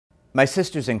My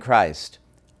sisters in Christ,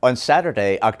 on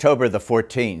Saturday, October the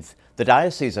 14th, the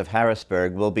Diocese of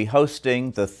Harrisburg will be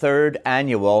hosting the third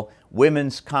annual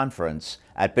Women's Conference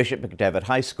at Bishop McDevitt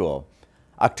High School.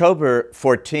 October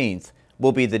 14th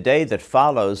will be the day that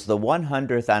follows the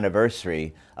 100th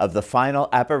anniversary of the final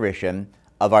apparition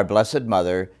of our Blessed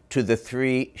Mother to the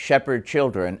three shepherd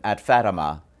children at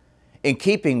Fatima. In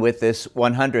keeping with this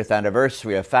 100th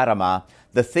anniversary of Fatima,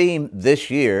 the theme this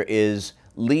year is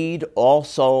Lead All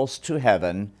Souls to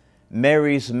Heaven,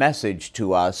 Mary's Message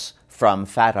to Us from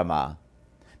Fatima.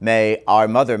 May our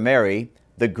Mother Mary,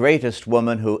 the greatest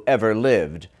woman who ever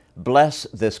lived, bless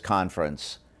this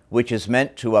conference, which is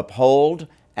meant to uphold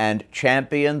and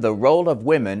champion the role of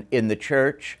women in the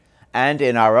Church and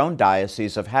in our own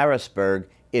Diocese of Harrisburg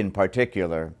in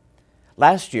particular.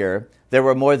 Last year, there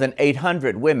were more than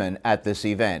 800 women at this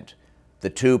event. The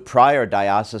two prior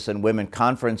diocesan women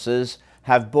conferences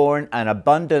have borne an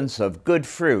abundance of good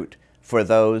fruit for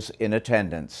those in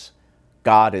attendance.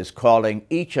 God is calling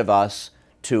each of us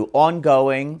to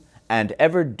ongoing and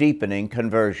ever-deepening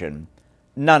conversion.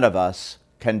 None of us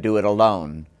can do it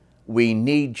alone. We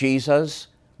need Jesus,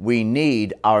 we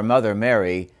need our Mother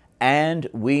Mary, and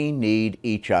we need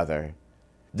each other.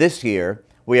 This year,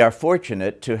 we are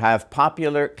fortunate to have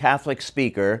popular Catholic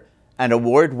speaker and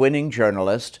award-winning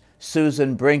journalist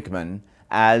Susan Brinkman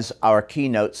as our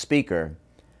keynote speaker.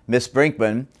 Ms.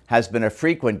 Brinkman has been a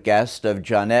frequent guest of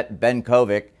Jonette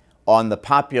Benkovic on the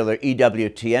popular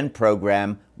EWTN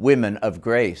program Women of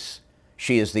Grace.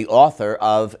 She is the author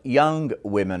of Young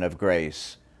Women of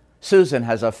Grace. Susan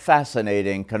has a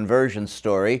fascinating conversion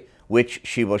story which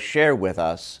she will share with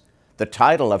us. The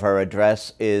title of her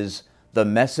address is The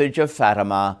Message of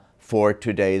Fatima for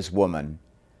Today's Woman.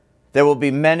 There will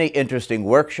be many interesting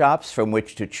workshops from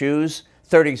which to choose,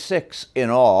 36 in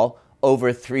all,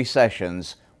 over 3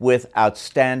 sessions, with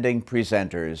outstanding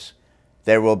presenters.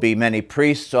 There will be many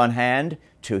priests on hand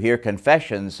to hear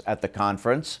confessions at the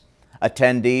conference.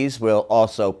 Attendees will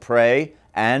also pray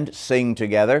and sing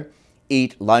together,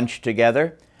 eat lunch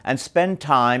together, and spend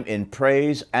time in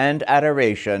praise and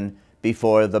adoration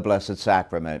before the Blessed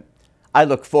Sacrament. I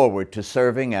look forward to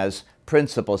serving as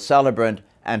principal celebrant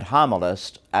and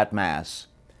homilist at Mass.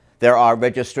 There are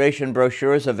registration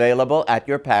brochures available at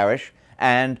your parish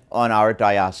and on our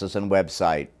diocesan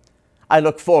website. I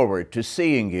look forward to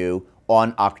seeing you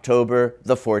on October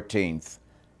the 14th.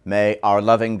 May our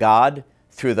loving God,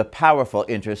 through the powerful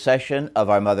intercession of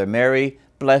our Mother Mary,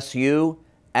 bless you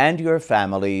and your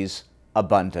families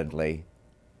abundantly.